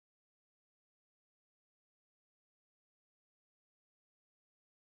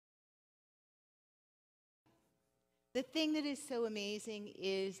The thing that is so amazing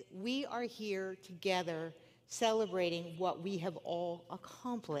is we are here together celebrating what we have all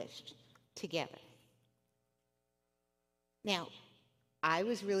accomplished together. Now, I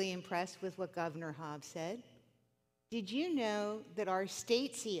was really impressed with what Governor Hobbs said. Did you know that our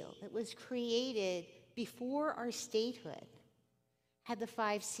state seal that was created before our statehood had the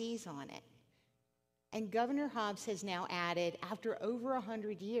 5 C's on it? And Governor Hobbs has now added, after over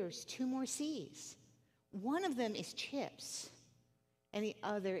 100 years, 2 more C's. One of them is chips, and the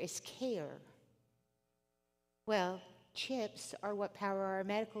other is care. Well, chips are what power our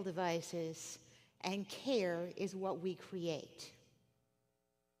medical devices, and care is what we create.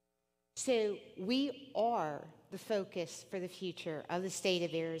 So we are the focus for the future of the state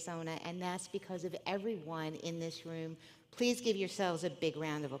of Arizona, and that's because of everyone in this room. Please give yourselves a big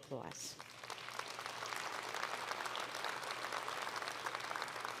round of applause.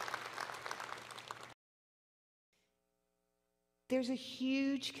 There's a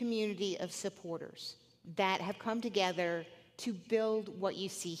huge community of supporters that have come together to build what you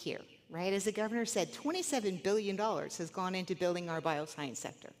see here, right? As the governor said, $27 billion has gone into building our bioscience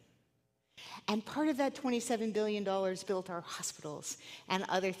sector. And part of that $27 billion built our hospitals and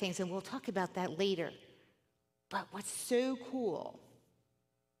other things, and we'll talk about that later. But what's so cool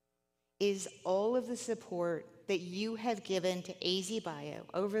is all of the support that you have given to AZBio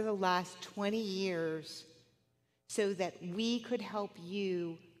over the last 20 years so that we could help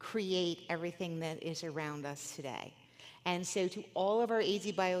you create everything that is around us today. And so to all of our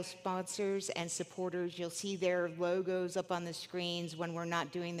AZBio sponsors and supporters, you'll see their logos up on the screens when we're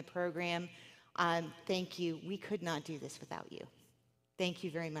not doing the program. Thank you. We could not do this without you. Thank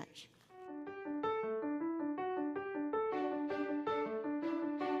you very much.